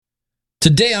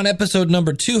Today on episode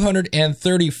number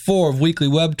 234 of Weekly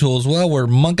Web Tools, well, we're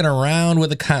monkeying around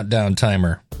with a countdown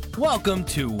timer. Welcome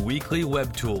to Weekly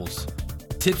Web Tools.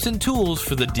 Tips and tools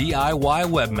for the DIY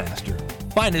webmaster.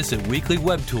 Find us at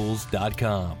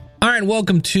weeklywebtools.com. All right,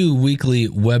 welcome to Weekly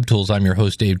Web Tools. I'm your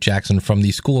host, Dave Jackson from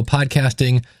the School of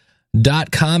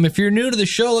Podcasting.com. If you're new to the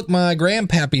show, look, my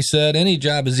grandpappy said, any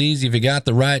job is easy if you got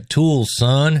the right tools,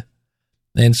 son.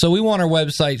 And so we want our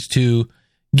websites to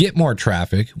get more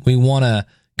traffic. We want to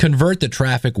convert the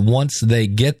traffic once they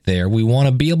get there. We want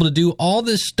to be able to do all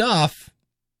this stuff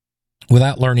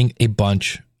without learning a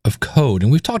bunch of code. And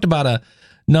we've talked about a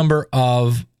number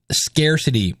of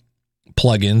scarcity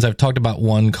plugins. I've talked about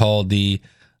one called the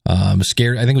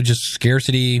Scarcity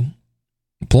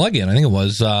plugin. I think it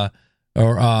was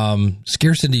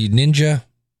Scarcity Ninja,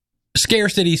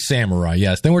 Scarcity Samurai.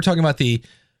 Yes. Then we're talking about the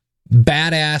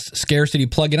Badass Scarcity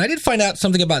plugin. I did find out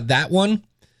something about that one.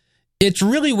 It's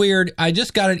really weird. I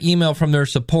just got an email from their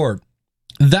support.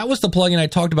 That was the plugin I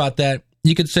talked about that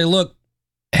you could say, look,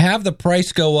 have the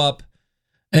price go up,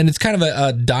 and it's kind of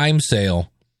a dime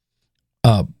sale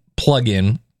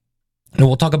plugin, and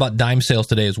we'll talk about dime sales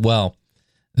today as well,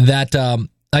 that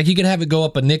like you could have it go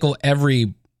up a nickel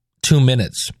every 2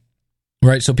 minutes,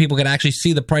 right? So people could actually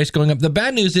see the price going up. The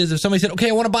bad news is if somebody said, okay,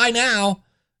 I want to buy now,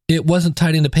 it wasn't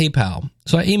tied into PayPal.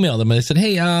 So I emailed them and I said,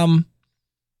 hey,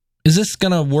 is this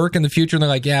going to work in the future? And they're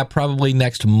like, yeah, probably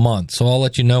next month. So I'll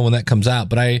let you know when that comes out.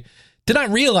 But I did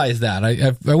not realize that.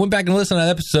 I went back and listened to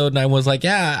that episode and I was like,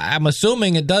 yeah, I'm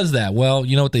assuming it does that. Well,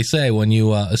 you know what they say when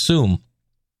you assume.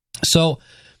 So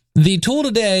the tool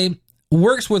today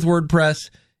works with WordPress,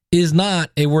 is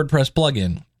not a WordPress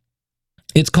plugin.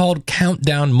 It's called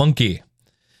Countdown Monkey.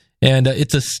 And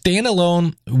it's a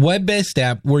standalone web-based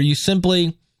app where you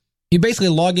basically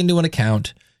log into an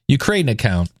account, you create an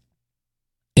account,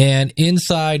 and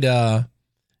inside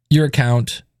your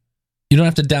account, you don't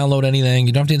have to download anything,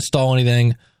 you don't have to install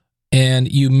anything, and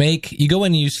you go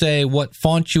in and you say what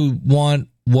font you want,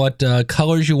 what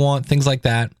colors you want, things like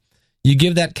that. You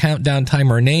give that countdown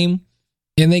timer a name,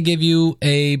 and they give you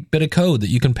a bit of code that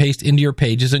you can paste into your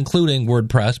pages, including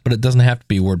WordPress, but it doesn't have to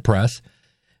be WordPress.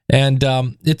 And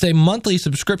it's a monthly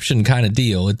subscription kind of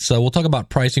deal. It's we'll talk about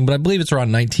pricing, but I believe it's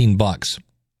around $19.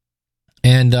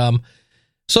 And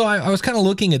so I was kind of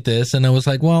looking at this, and I was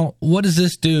like, well, what does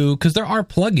this do? Because there are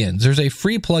plugins. There's a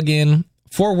free plugin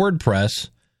for WordPress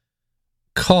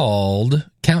called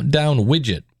Countdown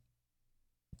Widget.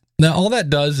 Now, all that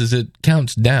does is it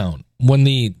counts down. When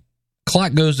the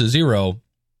clock goes to 0,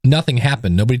 nothing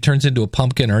happened. Nobody turns into a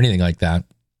pumpkin or anything like that.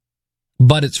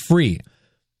 But it's free.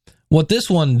 What this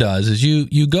one does is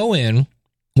you go in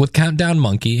with Countdown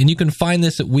Monkey, and you can find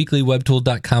this at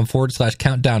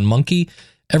weeklywebtools.com/countdown monkey.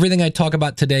 Everything I talk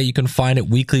about today, you can find at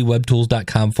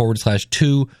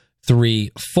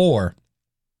weeklywebtools.com/234.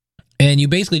 And you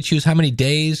basically choose how many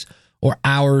days or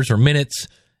hours or minutes,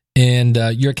 and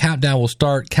your countdown will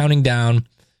start counting down.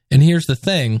 And here's the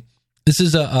thing. This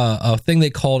is a thing they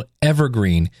call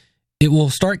Evergreen. It will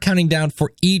start counting down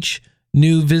for each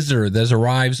new visitor that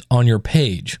arrives on your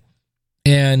page.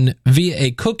 And via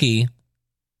a cookie,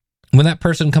 when that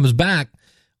person comes back,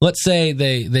 let's say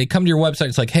they come to your website,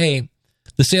 it's like, hey,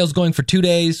 the sale's going for 2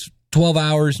 days, 12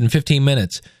 hours, and 15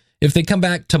 minutes. If they come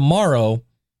back tomorrow,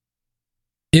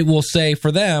 it will say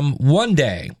for them 1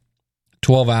 day,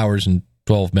 12 hours and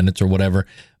 12 minutes or whatever.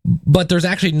 But there's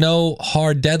actually no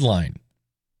hard deadline.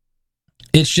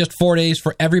 It's just 4 days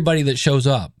for everybody that shows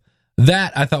up.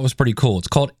 That I thought was pretty cool. It's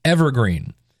called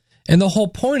Evergreen. And the whole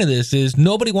point of this is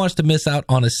nobody wants to miss out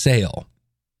on a sale.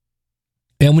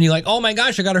 And when you're like, oh my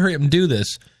gosh, I got to hurry up and do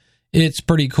this, it's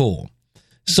pretty cool.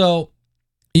 So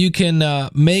you can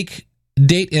make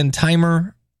date and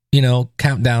timer,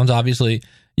 countdowns, obviously.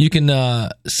 You can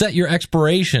set your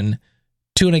expiration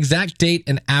to an exact date,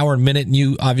 an hour, and minute, and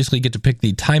you obviously get to pick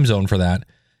the time zone for that.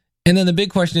 And then the big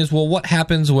question is, well, what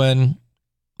happens when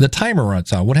the timer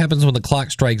runs out? What happens when the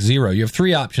clock strikes 0? You have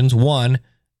 3 options. 1,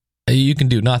 you can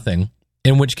do nothing,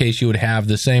 in which case you would have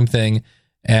the same thing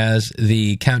as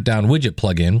the Countdown Widget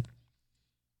plugin.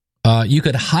 You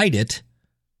could hide it,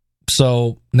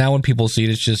 so now when people see it,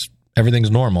 it's just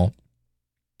everything's normal.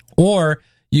 Or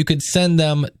you could send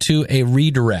them to a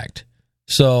redirect.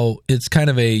 So it's kind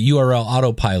of a URL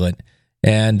autopilot,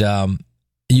 and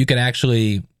you can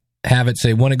actually have it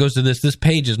say, when it goes to this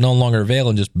page is no longer available,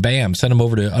 and just bam, send them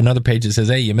over to another page that says,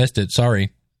 hey, you missed it,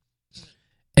 sorry.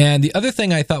 And the other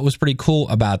thing I thought was pretty cool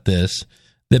about this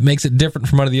that makes it different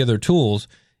from one of the other tools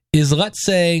is, let's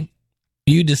say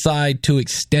you decide to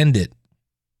extend it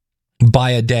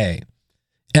by a day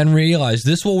and realize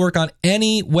this will work on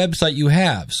any website you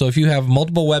have. So if you have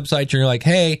multiple websites and you're like,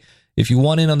 hey, if you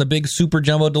want in on the big Super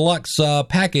Jumbo Deluxe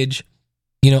package,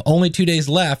 only 2 days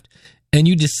left, and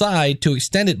you decide to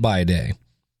extend it by a day,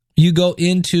 you go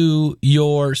into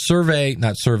your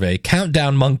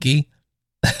Countdown Monkey,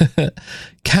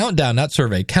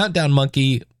 Countdown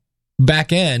Monkey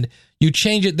back end, you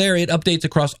change it there, it updates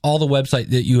across all the website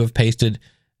that you have pasted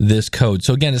this code.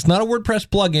 So again, it's not a WordPress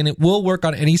plugin. It will work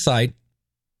on any site.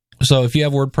 So if you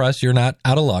have WordPress, you're not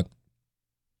out of luck.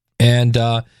 And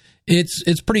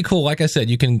it's pretty cool. Like I said,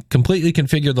 you can completely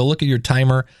configure the look of your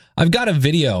timer. I've got a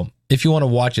video if you want to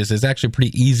watch this. It's actually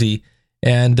pretty easy.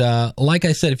 And like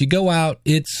I said, if you go out,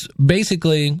 it's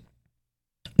basically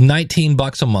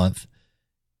 $19 a month.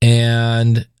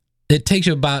 And it takes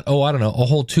you about, a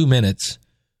whole 2 minutes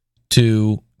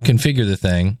to configure the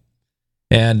thing.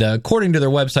 And according to their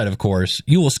website, of course,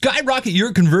 you will skyrocket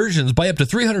your conversions by up to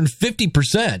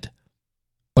 350%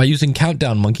 by using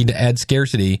Countdown Monkey to add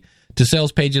scarcity to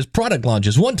sales pages, product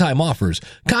launches, one-time offers,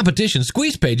 competition,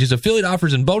 squeeze pages, affiliate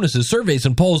offers and bonuses, surveys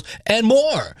and polls, and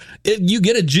more. You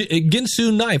get a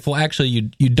Ginsu knife. Well, actually,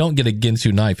 you don't get a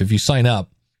Ginsu knife. If you sign up,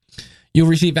 you'll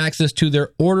receive access to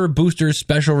their Order Boosters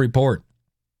special report.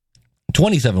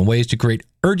 27 ways to create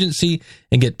urgency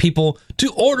and get people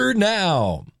to order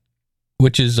now,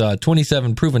 which is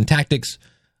 27 proven tactics,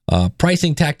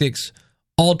 pricing tactics,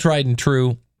 all tried and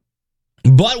true.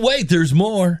 But wait, there's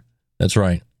more. That's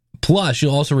right. Plus,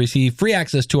 you'll also receive free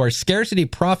access to our Scarcity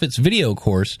Profits video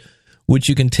course, which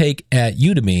you can take at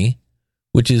Udemy,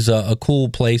 which is a cool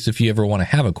place if you ever want to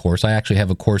have a course. I actually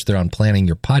have a course there on planning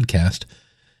your podcast.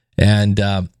 And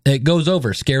it goes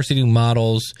over scarcity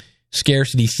models,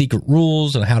 scarcity secret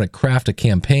rules, and how to craft a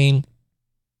campaign.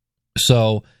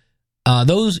 So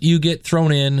those you get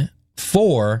thrown in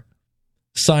for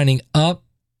signing up.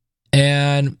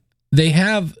 And they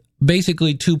have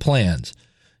basically two plans.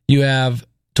 You have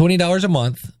 $20 a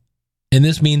month, and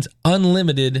this means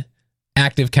unlimited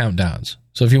active countdowns.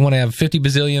 So if you want to have 50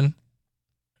 bazillion,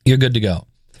 you're good to go.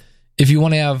 If you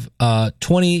want to have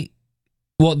 20,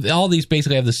 well, all these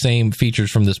basically have the same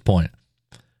features from this point.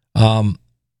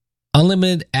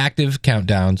 Unlimited active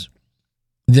countdowns.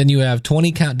 Then you have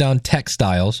 20 countdown text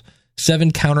styles,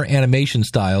 7 counter animation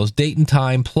styles, date and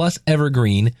time, plus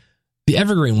evergreen. The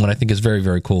evergreen one I think is very,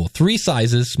 very cool. 3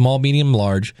 sizes, small, medium,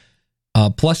 large,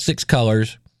 plus 6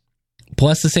 colors,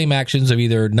 plus the same actions of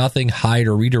either nothing, hide,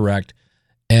 or redirect.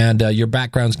 And your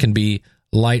backgrounds can be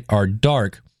light or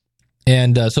dark.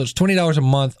 And so it's $20 a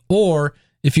month, or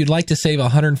if you'd like to save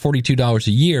 $142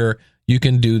 a year, you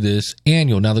can do this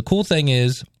annual. Now, the cool thing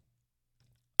is,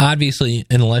 obviously,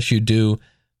 unless you do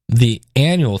the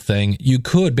annual thing, you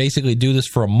could basically do this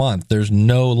for a month. There's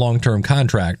no long-term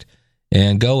contract.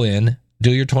 And go in,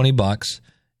 do your $20,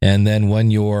 and then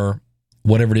when your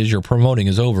whatever it is you're promoting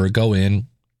is over, go in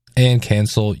and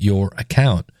cancel your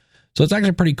account. So it's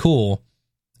actually pretty cool.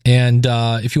 And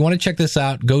if you want to check this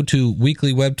out, go to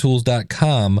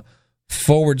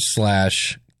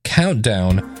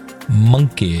weeklywebtools.com/countdown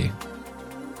monkey.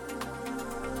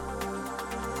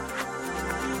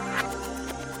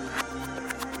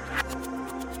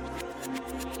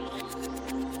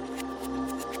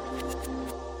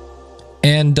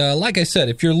 And like I said,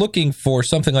 if you're looking for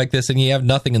something like this and you have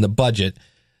nothing in the budget,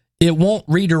 it won't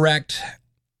redirect.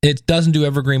 It doesn't do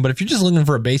evergreen. But if you're just looking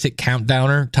for a basic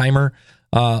countdowner timer,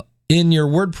 in your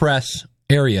WordPress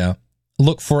area,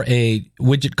 look for a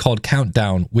widget called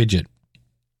Countdown Widget.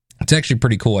 It's actually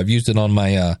pretty cool. I've used it on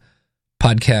my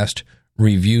podcast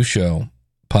review show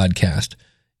podcast.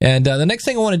 And the next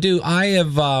thing I want to do, I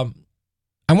want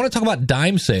to talk about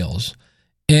dime sales.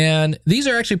 And these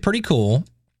are actually pretty cool.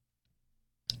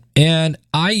 And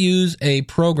I use a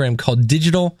program called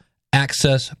Digital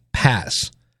Access Pass.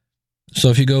 So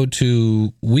if you go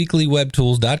to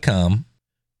weeklywebtools.com,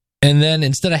 and then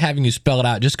instead of having you spell it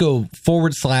out, just go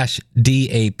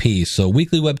 /DAP. So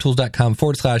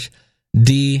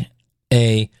weeklywebtools.com/DAP.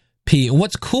 And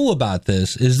what's cool about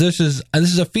this is this is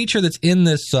a feature that's in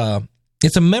this,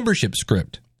 it's a membership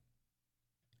script.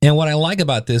 And what I like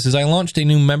about this is I launched a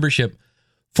new membership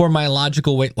for my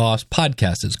Logical Weight Loss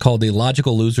podcast. It's called the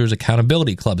Logical Losers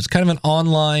Accountability Club. It's kind of an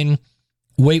online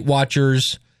Weight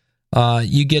Watchers.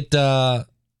 You get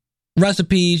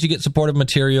recipes, you get supportive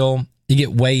material, you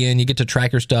get weigh-in, you get to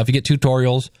track your stuff, you get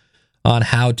tutorials on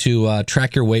how to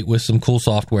track your weight with some cool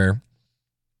software.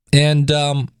 And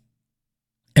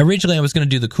originally I was going to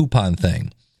do the coupon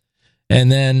thing.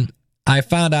 And then I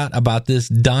found out about this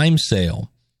dime sale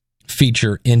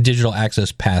feature in Digital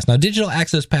Access Pass. Now, Digital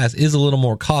Access Pass is a little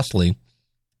more costly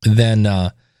than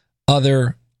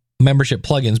other membership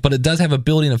plugins, but it does have a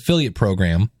built-in affiliate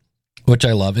program, which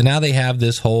I love. And now they have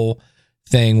this whole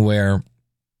thing where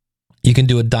you can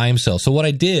do a dime sale. So what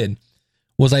I did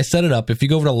was I set it up. If you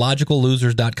go over to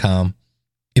logicallosers.com,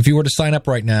 if you were to sign up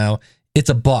right now, it's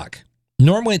 $1.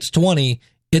 Normally it's $20,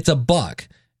 it's $1.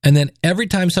 And then every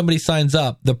time somebody signs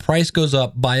up, the price goes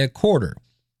up by a quarter.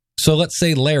 So let's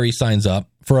say Larry signs up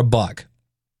for $1.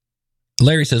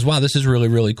 Larry says, wow, this is really,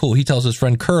 really cool. He tells his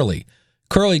friend Curly.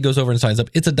 Curly goes over and signs up.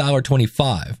 It's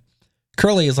 $1.25.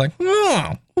 Curly is like,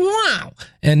 oh, wow.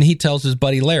 And he tells his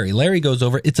buddy Larry. Larry goes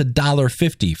over. It's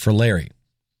 $1.50 for Larry.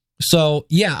 So,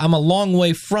 yeah, I'm a long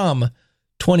way from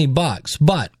 $20.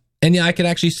 But, and yeah, I could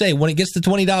actually say, when it gets to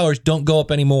 $20, don't go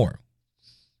up anymore.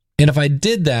 And if I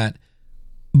did that,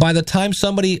 by the time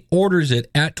somebody orders it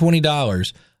at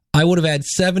 $20, I would have had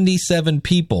 77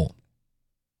 people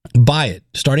buy it,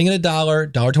 starting at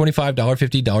 $1, $1.25,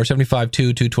 $1.50, $1.75,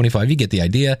 $2, $2.25. You get the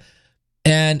idea.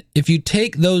 And if you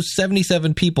take those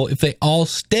 77 people, if they all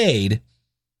stayed,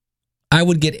 I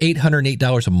would get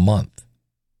 $808 a month.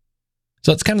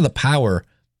 So it's kind of the power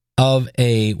of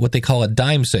what they call a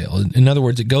dime sale. In other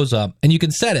words, it goes up, and you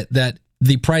can set it that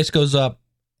the price goes up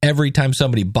every time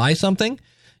somebody buys something.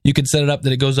 You can set it up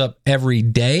that it goes up every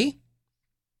day.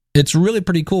 It's really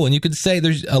pretty cool. And you could say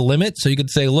there's a limit. So you could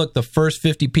say, look, the first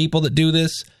 50 people that do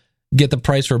this get the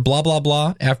price for blah, blah,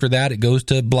 blah. After that, it goes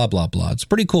to blah, blah, blah. It's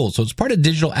pretty cool. So it's part of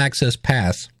Digital Access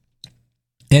Pass.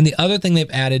 And the other thing they've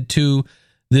added to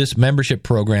this membership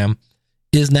program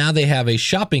is now they have a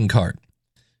shopping cart.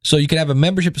 So you could have a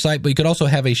membership site, but you could also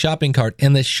have a shopping cart.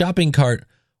 And the shopping cart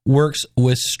works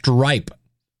with Stripe.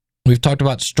 We've talked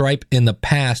about Stripe in the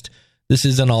past. This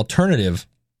is an alternative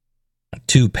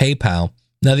to PayPal.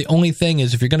 Now, the only thing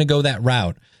is, if you're going to go that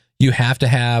route, you have to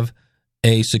have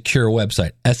a secure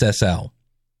website, SSL,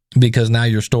 because now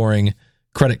you're storing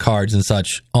credit cards and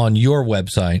such on your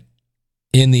website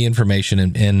in the information,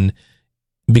 and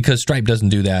because Stripe doesn't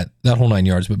do that whole 9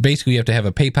 yards. But basically, you have to have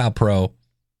a PayPal Pro,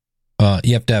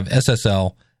 you have to have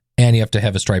SSL, and you have to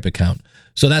have a Stripe account.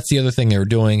 So that's the other thing they were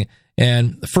doing.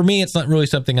 And for me, it's not really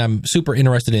something I'm super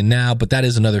interested in now, but that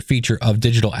is another feature of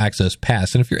Digital Access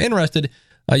Pass. And if you're interested,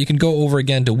 you can go over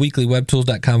again to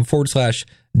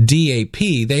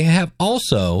weeklywebtools.com/DAP. They have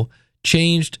also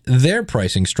changed their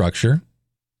pricing structure.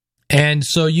 And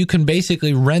so you can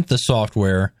basically rent the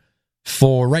software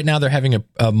for, right now they're having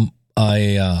a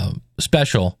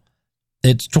special.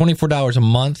 It's $24 a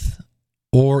month.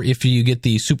 Or if you get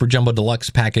the Super Jumbo Deluxe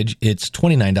package, it's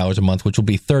 $29 a month, which will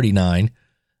be $39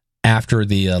 after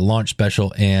the launch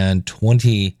special, and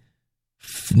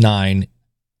 $29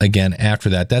 again after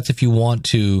that. That's if you want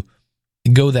to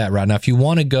go that route. Now, if you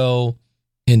want to go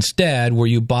instead where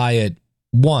you buy it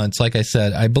once, like I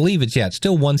said, I believe it's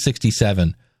still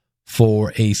 $167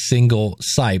 for a single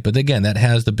site. But again, that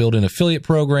has the built-in affiliate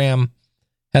program,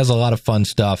 has a lot of fun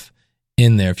stuff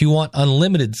in there. If you want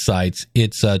unlimited sites,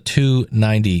 it's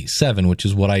 $297, which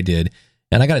is what I did.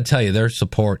 And I got to tell you, their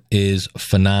support is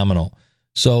phenomenal.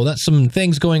 So that's some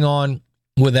things going on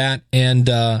with that. And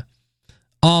I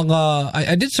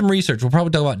did some research. We'll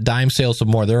probably talk about dime sales some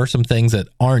more. There are some things that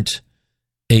aren't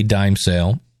a dime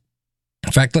sale.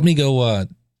 In fact, let me go.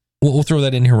 We'll throw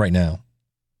that in here right now.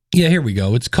 Yeah, here we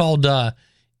go. It's called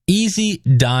Easy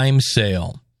Dime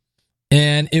Sale.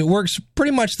 And it works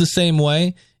pretty much the same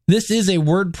way. This is a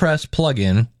WordPress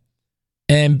plugin.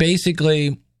 And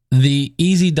basically, the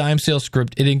Easy Dime Sale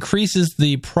script, it increases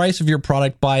the price of your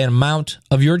product by an amount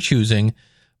of your choosing.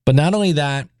 But not only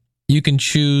that, you can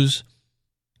choose,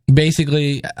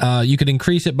 basically, you could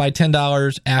increase it by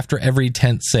 $10 after every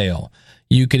 10th sale.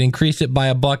 You could increase it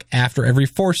by $1 after every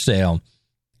 4th sale.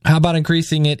 How about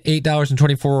increasing it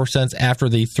 $8.24 after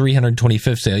the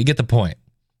 325th sale? You get the point.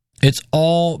 It's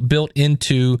all built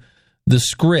into the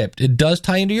script. It does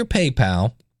tie into your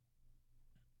PayPal,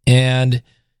 and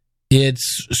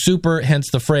it's super, hence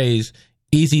the phrase,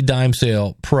 Easy Dime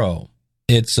Sale Pro.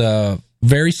 It's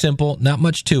very simple, not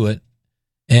much to it,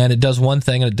 and it does one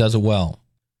thing, and it does it well.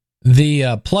 The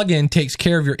plugin takes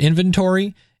care of your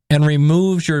inventory and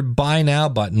removes your Buy Now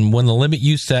button when the limit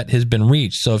you set has been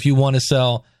reached. So if you want to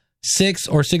sell 6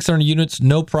 or 600 units,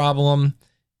 no problem.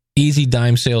 Easy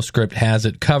Dime Sale script has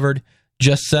it covered.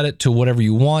 Just set it to whatever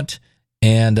you want,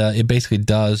 and it basically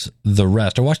does the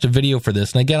rest. I watched a video for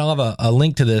this, and again, I'll have a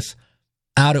link to this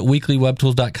out at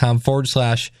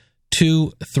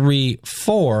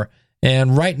weeklywebtools.com/234.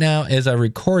 And right now, as I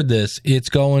record this, it's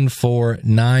going for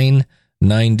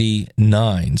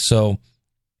 $9.99. So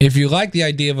if you like the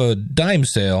idea of a dime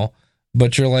sale,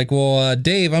 but you're like, well,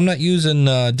 Dave, I'm not using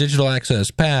Digital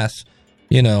Access Pass,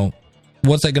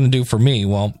 what's that going to do for me?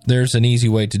 Well, there's an easy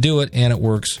way to do it, and it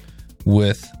works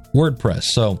with WordPress.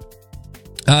 So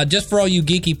just for all you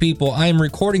geeky people, I am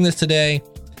recording this today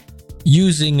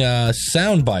using a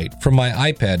Soundbite from my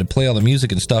iPad to play all the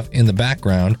music and stuff in the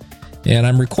background. And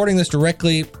I'm recording this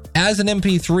directly as an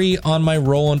MP3 on my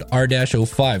Roland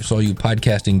R-05. So all you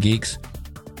podcasting geeks,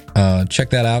 check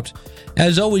that out.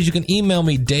 As always, you can email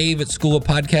me,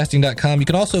 dave@schoolofpodcasting.com. You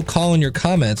can also call in your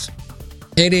comments,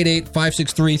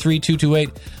 888-563-3228.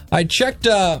 I checked,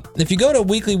 if you go to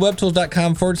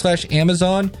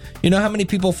weeklywebtools.com/Amazon, you know how many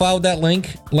people followed that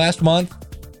link last month?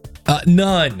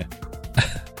 None.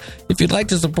 If you'd like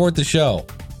to support the show,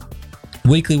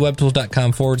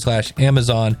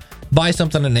 weeklywebtools.com/Amazon. Buy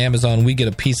something on Amazon, we get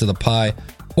a piece of the pie.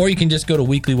 Or you can just go to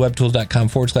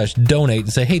weeklywebtools.com/donate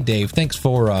and say, hey, Dave, thanks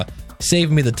for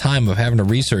saving me the time of having to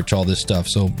research all this stuff.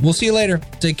 So we'll see you later.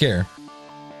 Take care.